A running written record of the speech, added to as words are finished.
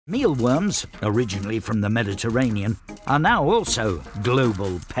Mealworms, originally from the Mediterranean, are now also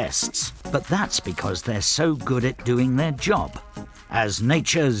global pests. But that's because they're so good at doing their job as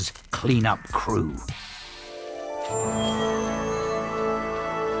nature's clean-up crew.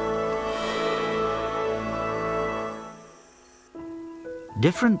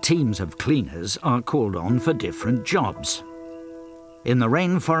 Different teams of cleaners are called on for different jobs. In the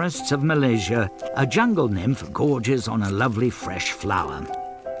rainforests of Malaysia, a jungle nymph gorges on a lovely fresh flower.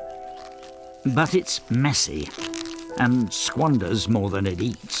 But it's messy and squanders more than it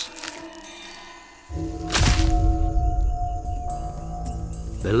eats.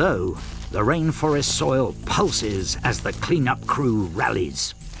 Below, the rainforest soil pulses as the clean-up crew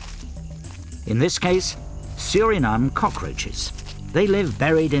rallies. In this case, Suriname cockroaches. They live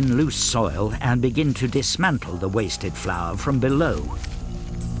buried in loose soil and begin to dismantle the wasted flower from below.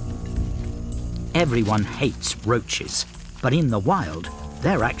 Everyone hates roaches, but in the wild,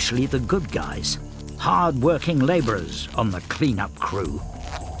 they're actually the good guys, hard-working labourers on the clean-up crew.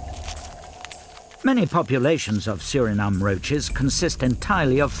 Many populations of Suriname roaches consist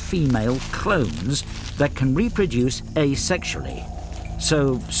entirely of female clones that can reproduce asexually,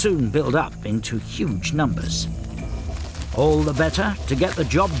 so soon build up into huge numbers. All the better to get the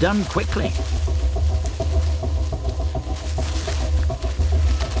job done quickly.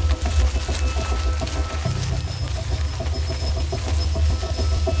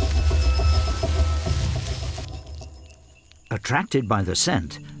 Attracted by the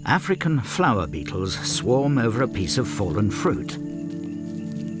scent, African flower beetles swarm over a piece of fallen fruit.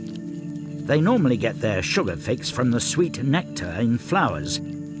 They normally get their sugar fix from the sweet nectar in flowers,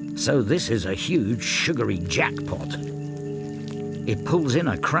 so this is a huge sugary jackpot. It pulls in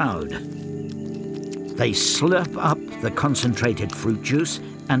a crowd. They slurp up the concentrated fruit juice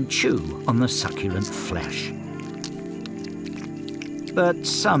and chew on the succulent flesh. But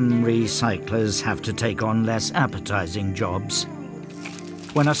some recyclers have to take on less appetizing jobs.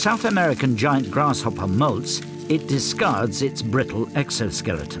 When a South American giant grasshopper molts, it discards its brittle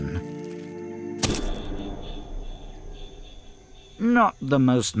exoskeleton. Not the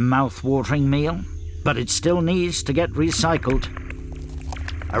most mouth-watering meal, but it still needs to get recycled.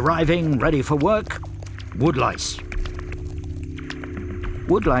 Arriving ready for work, woodlice.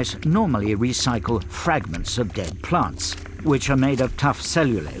 Woodlice normally recycle fragments of dead plants, which are made of tough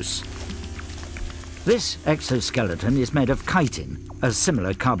cellulose. This exoskeleton is made of chitin, a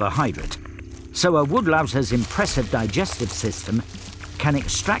similar carbohydrate, so a woodlouse's impressive digestive system can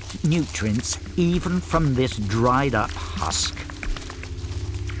extract nutrients even from this dried-up husk.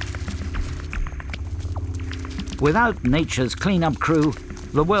 Without nature's clean-up crew,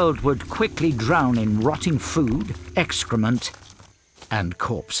 the world would quickly drown in rotting food, excrement, and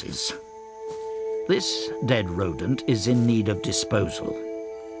corpses. This dead rodent is in need of disposal,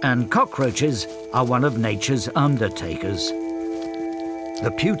 and cockroaches are one of nature's undertakers.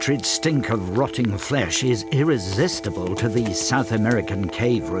 The putrid stink of rotting flesh is irresistible to these South American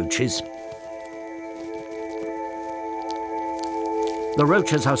cave roaches. The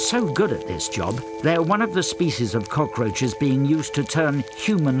roaches are so good at this job, they're one of the species of cockroaches being used to turn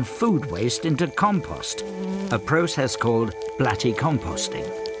human food waste into compost, a process called composting.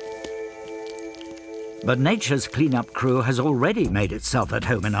 But nature's clean-up crew has already made itself at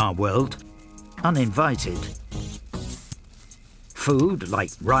home in our world, uninvited. Food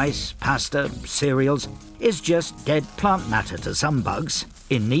like rice, pasta, cereals is just dead plant matter to some bugs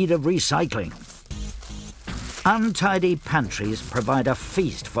in need of recycling. Untidy pantries provide a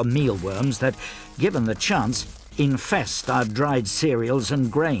feast for mealworms that, given the chance, infest our dried cereals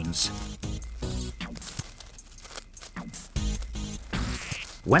and grains.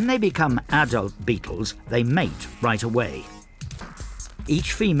 When they become adult beetles, they mate right away.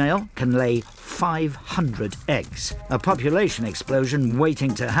 Each female can lay 500 eggs, a population explosion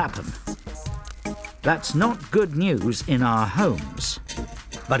waiting to happen. That's not good news in our homes.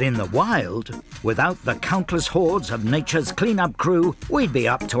 But in the wild, without the countless hordes of nature's clean-up crew, we'd be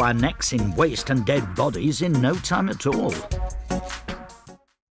up to our necks in waste and dead bodies in no time at all.